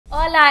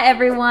Hola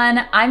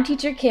everyone, I'm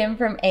Teacher Kim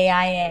from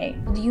AIA.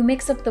 Do you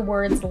mix up the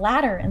words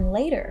latter and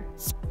later?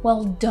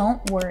 Well,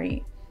 don't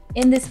worry.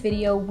 In this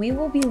video, we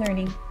will be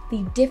learning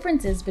the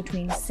differences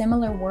between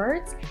similar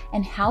words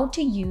and how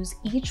to use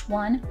each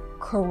one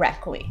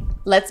correctly.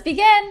 Let's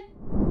begin!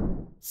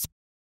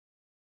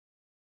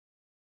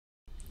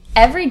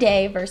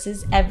 Everyday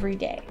versus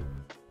everyday.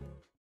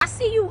 I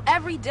see you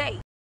every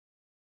day.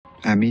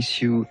 I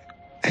miss you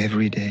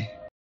every day.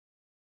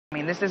 I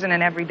mean, this isn't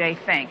an everyday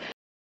thing.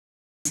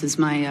 This is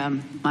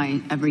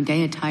my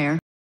everyday attire.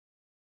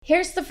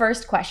 Here's the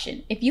first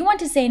question. If you want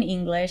to say in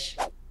English,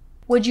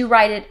 would you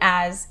write it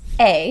as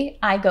A,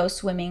 I go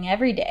swimming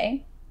every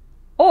day,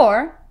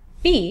 or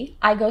B,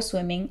 I go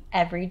swimming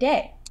every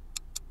day?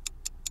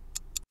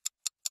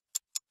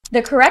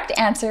 The correct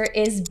answer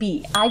is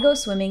B, I go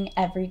swimming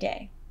every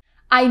day.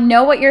 I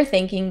know what you're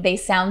thinking, they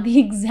sound the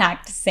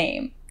exact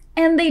same.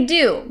 And they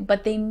do,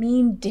 but they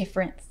mean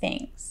different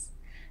things.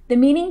 The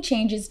meaning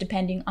changes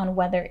depending on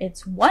whether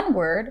it's one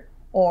word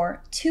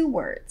or two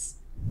words.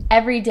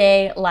 Every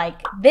day,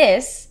 like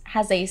this,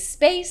 has a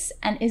space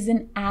and is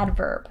an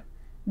adverb.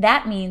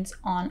 That means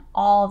on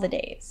all the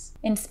days.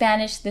 In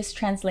Spanish, this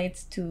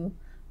translates to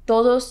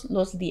todos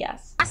los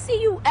días. I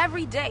see you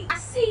every day. I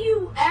see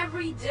you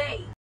every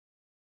day.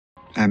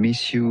 I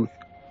miss you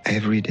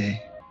every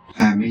day.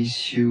 I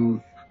miss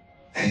you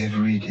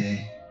every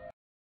day.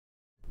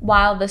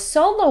 While the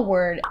solo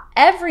word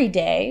every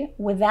day,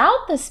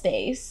 without the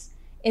space,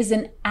 is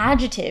an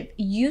adjective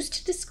used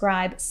to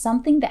describe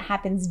something that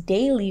happens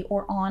daily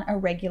or on a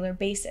regular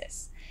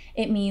basis.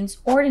 It means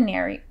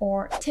ordinary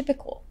or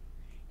typical.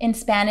 In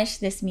Spanish,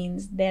 this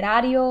means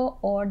diario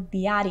or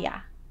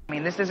diaria. I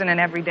mean, this isn't an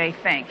everyday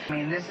thing. I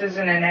mean, this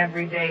isn't an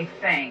everyday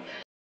thing.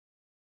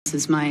 This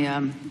is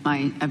my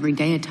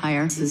everyday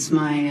attire. This is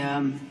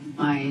my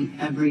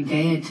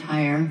everyday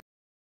attire.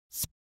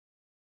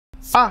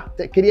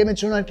 Te quería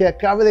mencionar que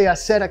acabo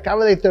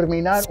de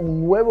terminar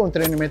un nuevo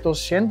entrenamiento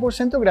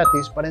 100%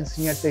 gratis para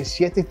enseñarte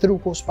 7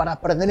 trucos para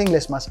aprender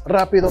inglés más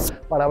rápido,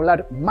 para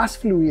hablar más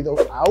fluido.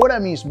 Ahora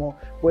mismo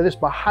puedes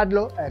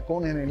bajarlo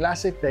con el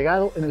enlace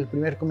pegado en el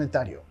primer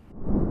comentario.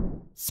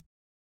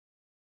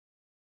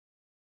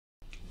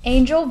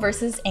 Angel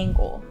versus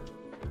angle.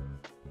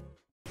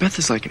 Beth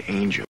is like an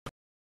angel.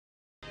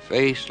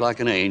 Face like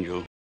an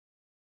angel.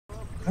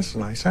 That's a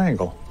nice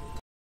angle.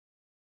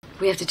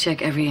 We have to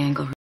check every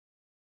angle.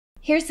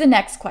 Here's the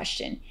next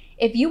question.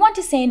 If you want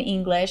to say in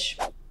English,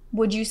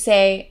 would you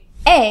say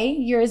A,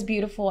 you're as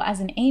beautiful as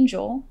an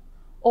angel,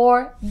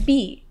 or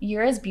B,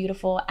 you're as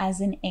beautiful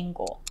as an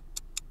angle?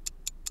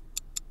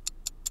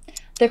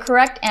 The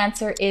correct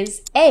answer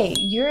is A,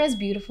 you're as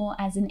beautiful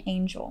as an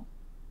angel.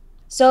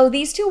 So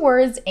these two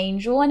words,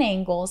 angel and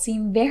angle,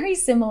 seem very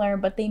similar,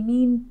 but they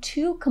mean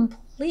two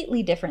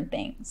completely different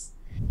things.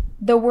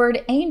 The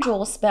word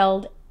angel,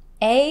 spelled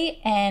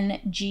A-N-G-E-L,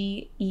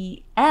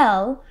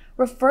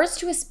 refers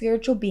to a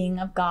spiritual being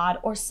of God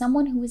or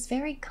someone who is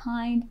very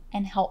kind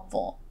and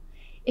helpful.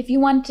 If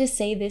you wanted to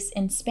say this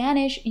in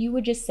Spanish, you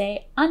would just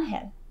say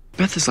ángel.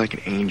 Beth is like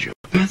an angel.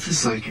 Beth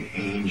is like an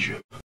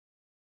angel.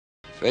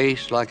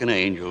 Face like an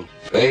angel.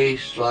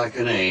 Face like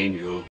an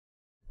angel.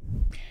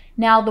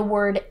 Now the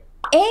word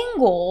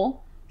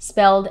angle,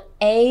 spelled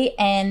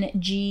A-N-G-L-E,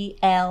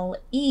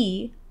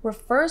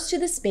 refers to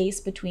the space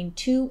between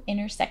two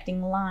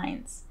intersecting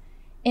lines.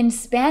 In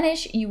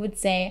Spanish, you would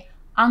say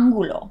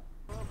ángulo.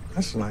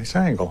 That's a nice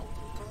angle.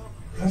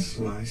 That's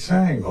a nice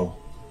angle.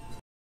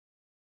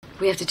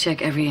 We have to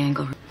check every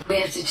angle. We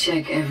have to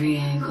check every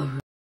angle.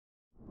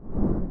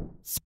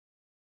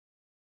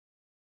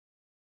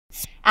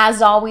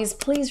 As always,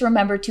 please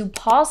remember to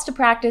pause to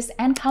practice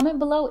and comment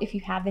below if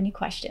you have any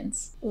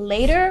questions.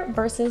 Later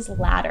versus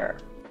latter.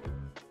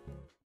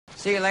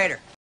 See you later.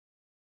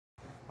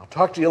 I'll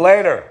talk to you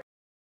later.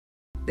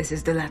 This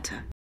is the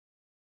latter.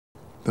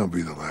 They'll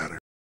be the latter.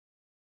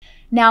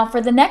 Now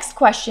for the next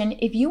question,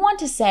 if you want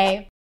to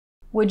say,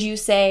 would you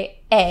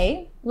say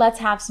A, let's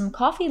have some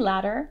coffee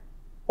later,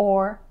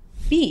 or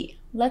B,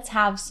 let's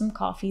have some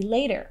coffee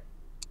later?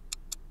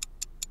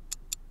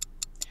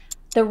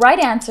 The right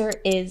answer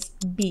is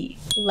B,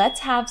 let's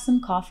have some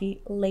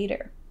coffee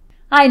later.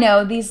 I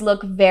know these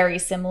look very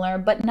similar,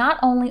 but not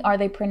only are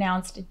they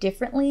pronounced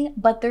differently,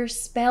 but they're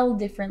spelled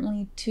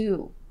differently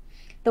too.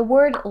 The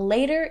word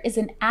later is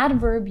an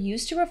adverb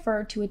used to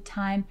refer to a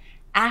time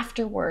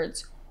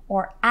afterwards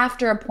or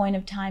after a point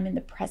of time in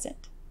the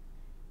present.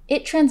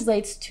 It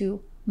translates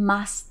to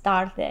más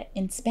tarde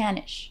in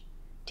Spanish.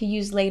 To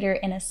use later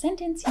in a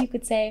sentence, you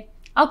could say,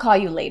 I'll call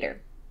you later.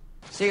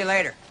 See you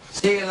later.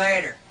 See you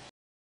later.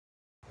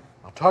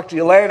 I'll talk to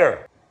you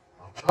later.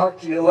 I'll talk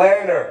to you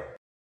later.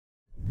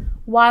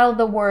 While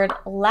the word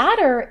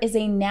latter is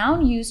a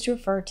noun used to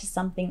refer to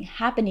something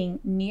happening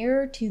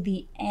nearer to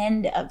the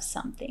end of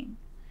something.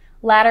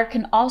 Latter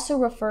can also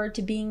refer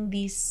to being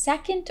the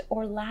second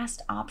or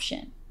last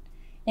option.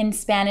 In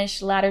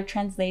Spanish, latter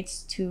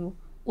translates to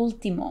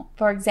último.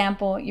 For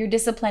example, you're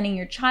disciplining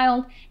your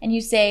child and you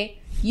say,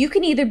 you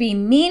can either be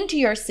mean to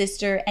your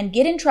sister and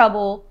get in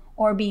trouble,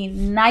 or be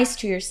nice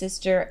to your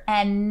sister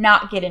and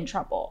not get in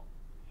trouble.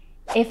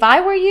 If I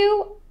were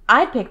you,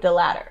 I'd pick the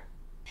latter.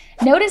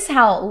 Notice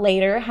how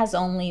later has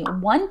only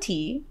one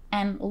T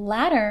and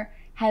latter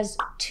has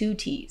two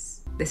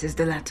T's. This is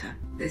the latter.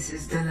 This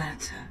is the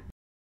latter.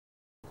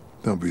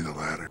 Don't be the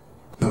latter.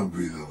 Don't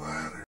be the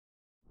latter.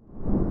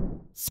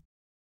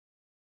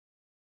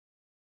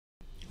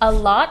 A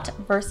lot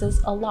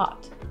versus a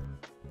lot.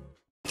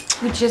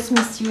 We just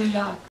missed you a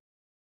lot.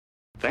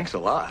 Thanks a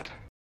lot.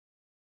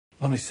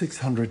 Only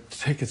 600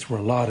 tickets were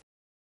allotted.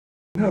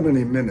 How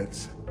many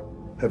minutes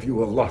have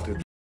you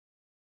allotted?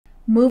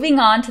 Moving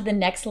on to the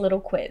next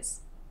little quiz.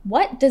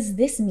 What does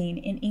this mean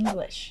in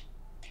English?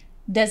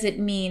 Does it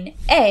mean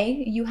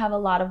A, you have a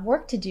lot of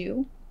work to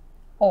do,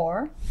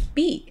 or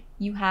B,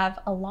 you have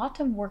a lot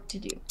of work to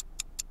do?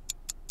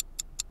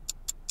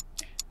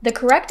 The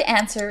correct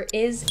answer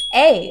is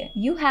A,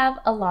 you have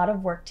a lot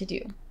of work to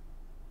do.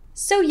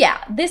 So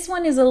yeah, this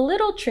one is a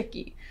little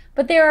tricky,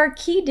 but there are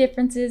key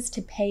differences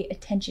to pay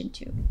attention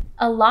to.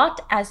 A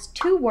lot as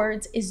two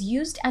words is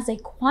used as a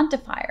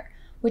quantifier,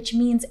 which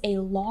means a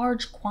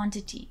large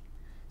quantity.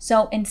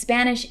 So in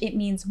Spanish, it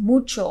means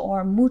mucho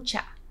or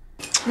mucha.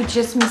 We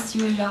just missed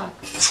you a lot.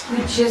 We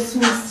just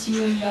missed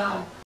you a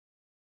lot.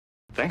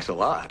 Thanks a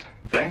lot.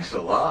 Thanks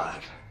a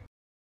lot.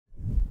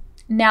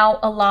 Now,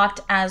 a lot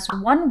as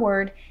one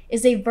word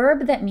is a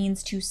verb that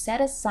means to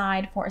set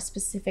aside for a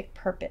specific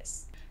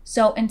purpose.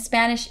 So in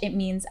Spanish, it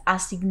means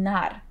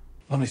asignar.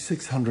 Only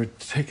 600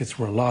 tickets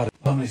were allotted.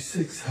 Only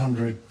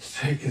 600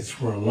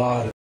 tickets were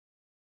allotted.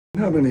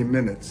 How many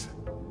minutes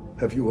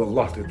have you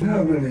allotted?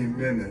 How many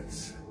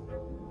minutes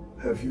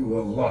have you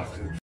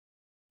allotted?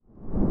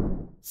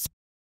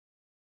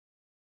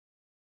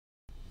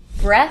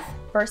 Breath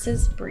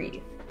versus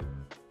breathe.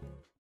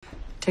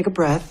 Take a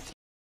breath.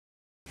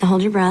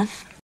 Hold your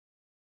breath.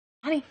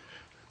 Honey,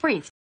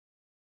 breathe.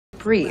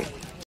 Breathe.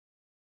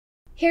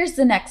 Here's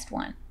the next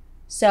one.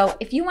 So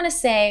if you want to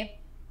say,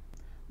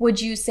 would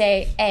you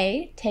say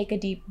A, take a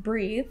deep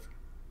breathe,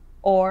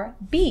 or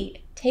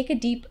B, take a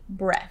deep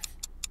breath?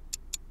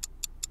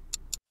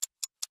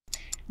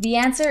 The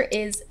answer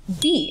is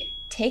B,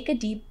 take a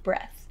deep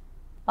breath.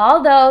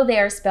 Although they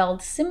are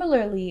spelled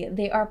similarly,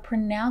 they are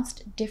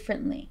pronounced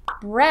differently.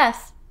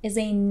 Breath is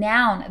a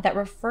noun that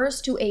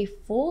refers to a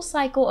full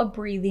cycle of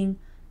breathing.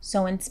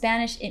 So in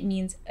Spanish, it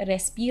means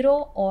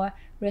respiro or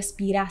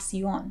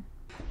respiración.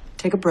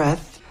 Take a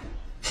breath.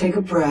 Take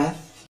a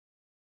breath.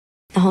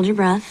 Hold your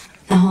breath.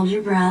 Hold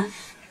your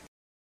breath.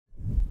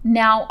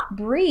 Now,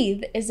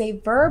 breathe is a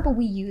verb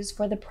we use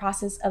for the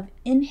process of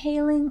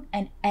inhaling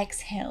and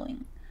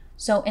exhaling.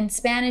 So in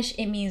Spanish,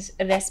 it means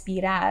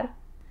respirar.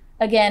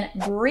 Again,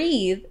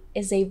 breathe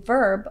is a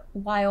verb,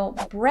 while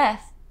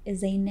breath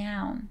is a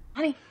noun.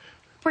 Honey,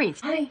 breathe.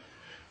 Honey,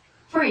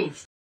 breathe.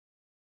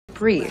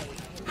 Breathe.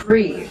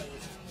 Breathe.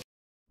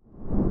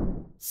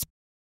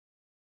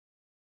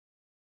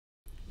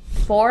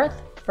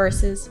 Fourth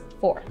versus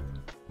fourth.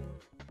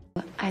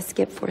 I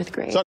skipped fourth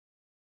grade.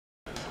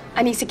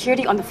 I need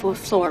security on the fourth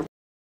floor.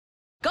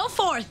 Go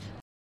forth!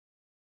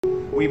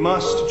 We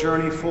must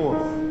journey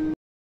forth.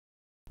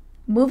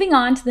 Moving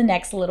on to the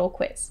next little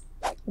quiz.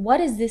 What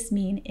does this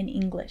mean in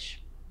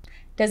English?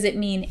 Does it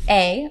mean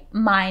A,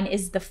 mine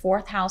is the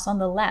fourth house on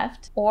the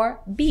left,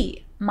 or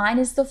B, mine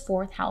is the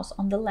fourth house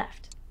on the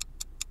left?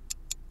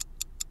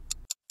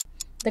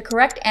 The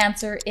correct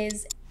answer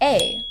is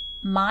A,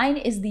 mine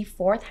is the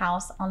fourth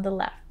house on the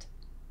left.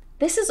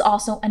 This is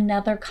also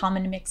another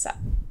common mix-up.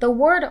 The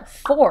word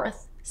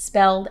fourth,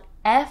 spelled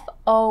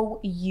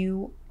F-O-U-R-T-H,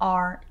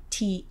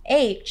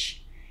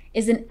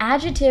 is an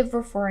adjective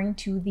referring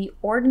to the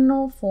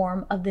ordinal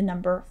form of the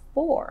number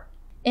 4.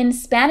 In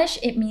Spanish,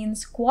 it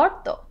means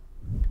cuarto.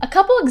 A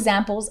couple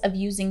examples of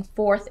using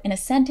fourth in a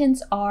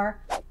sentence are,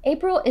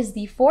 April is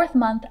the 4th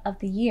month of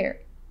the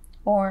year,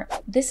 or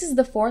this is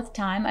the 4th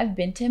time I've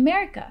been to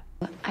America.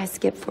 I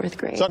skipped fourth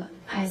grade.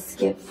 I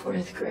skipped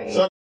fourth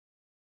grade.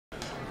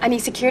 I need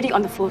security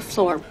on the fourth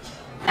floor.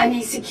 I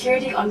need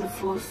security on the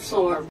fourth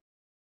floor.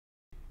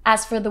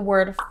 As for the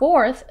word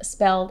fourth,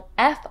 spelled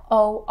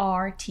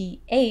F-O-R-T-H,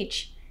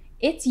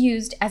 it's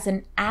used as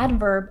an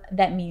adverb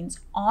that means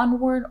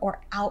onward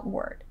or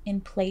outward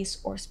in place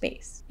or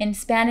space. In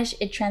Spanish,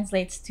 it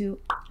translates to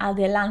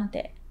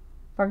adelante.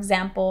 For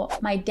example,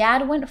 my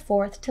dad went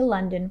forth to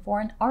London for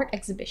an art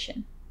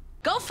exhibition.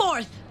 Go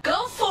forth!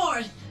 Go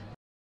forth!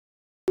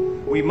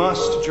 We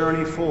must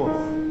journey forth.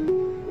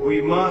 We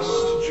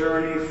must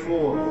journey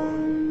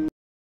forth.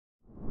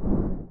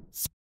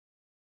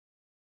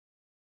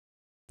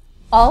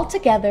 All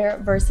together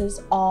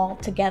versus all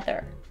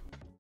together.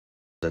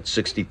 That's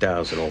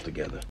 60,000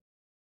 altogether.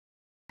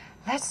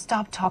 Let's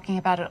stop talking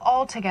about it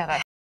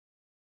altogether.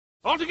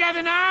 All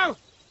together now!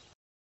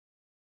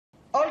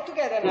 All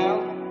together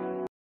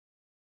now.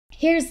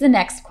 Here's the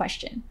next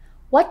question.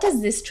 What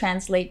does this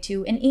translate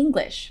to in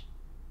English?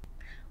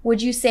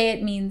 Would you say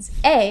it means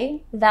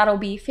A, that'll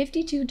be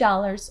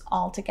 $52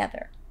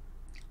 altogether,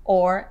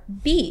 or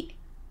B,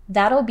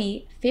 that'll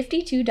be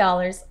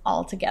 $52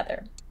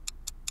 altogether?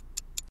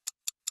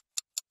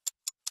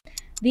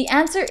 The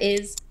answer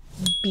is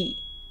B.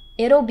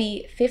 It'll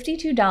be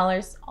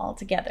 $52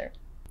 altogether.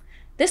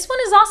 This one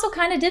is also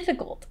kind of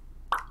difficult.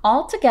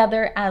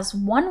 Altogether as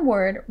one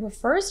word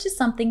refers to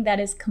something that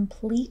is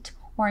complete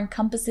or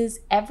encompasses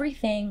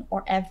everything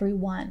or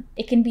everyone.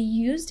 It can be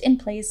used in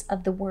place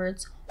of the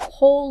words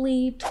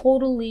wholly,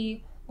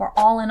 totally, or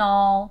all in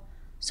all.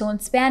 So in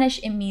Spanish,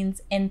 it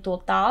means en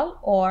total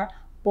or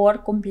por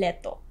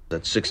completo.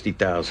 That's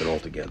 60,000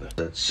 altogether.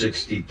 That's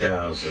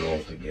 60,000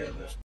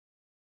 altogether.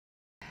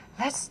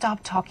 Let's stop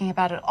talking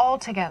about it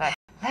altogether.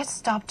 Let's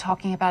stop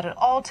talking about it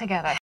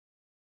altogether.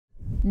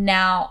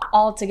 Now,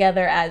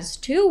 altogether as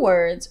two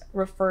words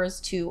refers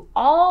to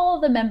all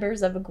the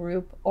members of a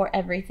group or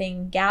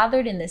everything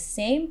gathered in the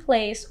same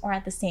place or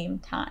at the same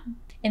time.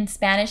 In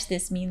Spanish,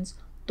 this means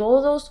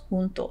todos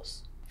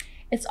juntos.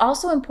 It's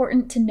also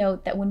important to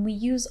note that when we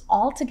use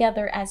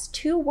altogether as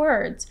two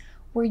words,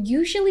 we're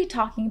usually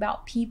talking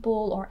about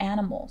people or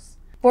animals.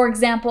 For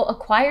example, a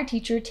choir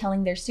teacher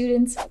telling their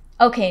students,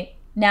 "Okay,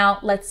 now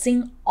let's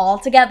sing all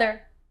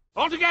together."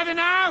 All together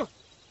now!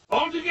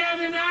 All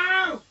together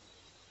now!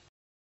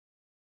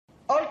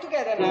 All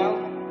together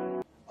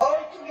now! All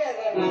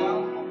together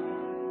now!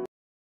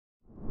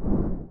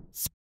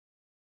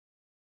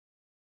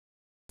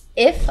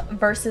 If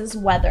versus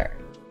whether.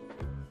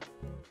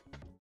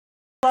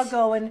 We're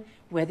going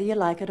whether you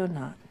like it or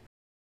not.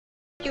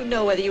 You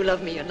know whether you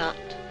love me or not.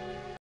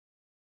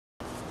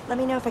 Let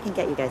me know if I can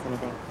get you guys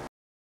anything.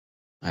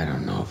 I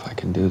don't know if I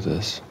can do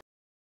this.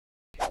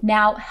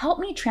 Now, help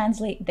me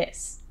translate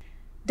this.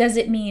 Does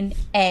it mean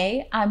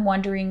A, I'm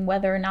wondering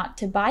whether or not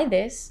to buy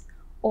this,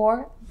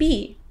 or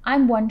B,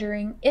 I'm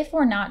wondering if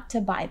or not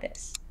to buy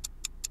this?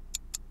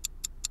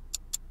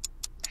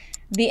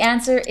 The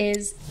answer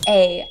is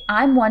A,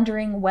 I'm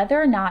wondering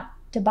whether or not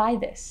to buy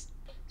this.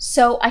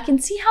 So I can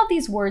see how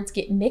these words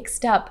get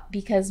mixed up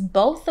because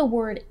both the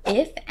word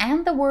if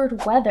and the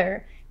word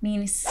whether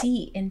mean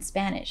see in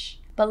Spanish.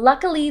 But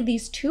luckily,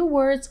 these two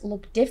words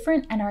look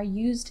different and are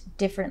used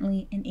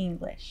differently in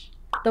English.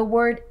 The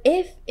word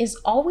if is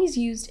always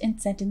used in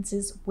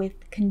sentences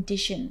with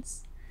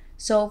conditions.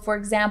 So for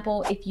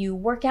example, if you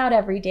work out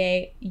every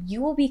day,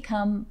 you will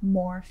become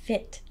more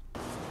fit.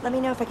 Let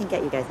me know if I can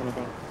get you guys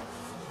anything.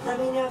 Let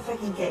me know if I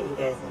can get you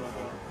guys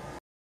anything.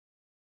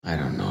 I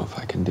don't know if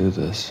I can do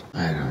this.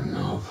 I don't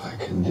know if I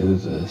can do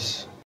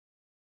this.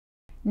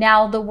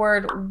 Now, the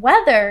word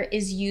whether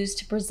is used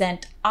to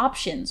present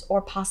options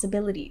or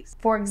possibilities.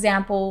 For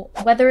example,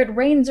 whether it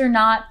rains or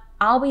not,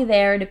 I'll be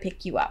there to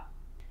pick you up.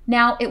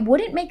 Now, it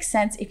wouldn't make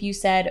sense if you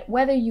said,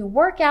 whether you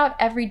work out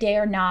every day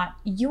or not,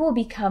 you will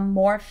become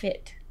more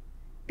fit.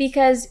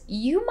 Because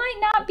you might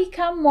not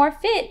become more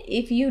fit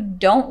if you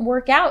don't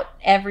work out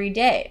every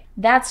day.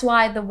 That's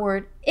why the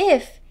word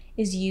if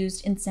is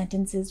used in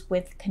sentences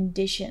with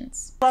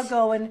conditions. We're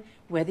going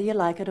whether you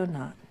like it or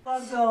not.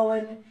 We're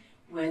going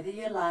whether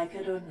you like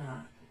it or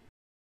not.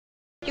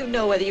 You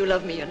know whether you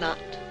love me or not.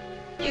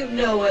 You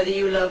know whether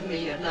you love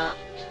me or not.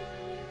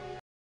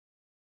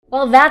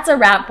 Well, that's a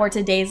wrap for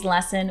today's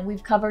lesson.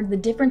 We've covered the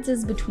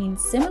differences between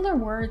similar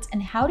words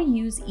and how to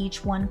use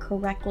each one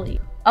correctly.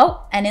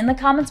 Oh, and in the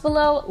comments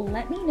below,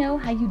 let me know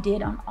how you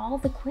did on all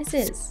the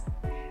quizzes.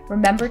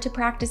 Remember to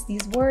practice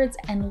these words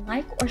and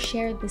like or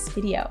share this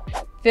video.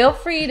 Feel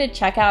free to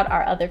check out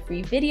our other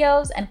free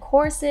videos and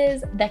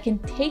courses that can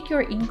take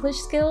your English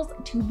skills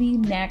to the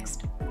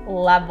next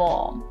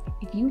level.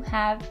 If you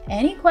have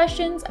any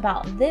questions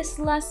about this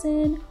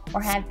lesson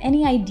or have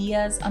any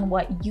ideas on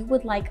what you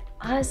would like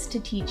us to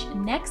teach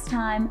next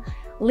time,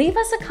 leave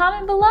us a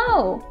comment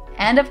below.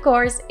 And of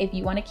course, if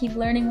you want to keep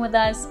learning with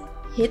us,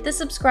 hit the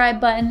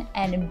subscribe button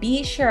and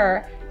be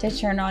sure to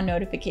turn on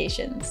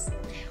notifications.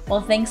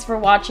 Well, thanks for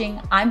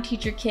watching. I'm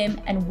Teacher Kim,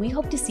 and we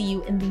hope to see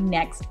you in the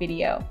next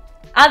video.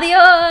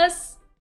 Adios!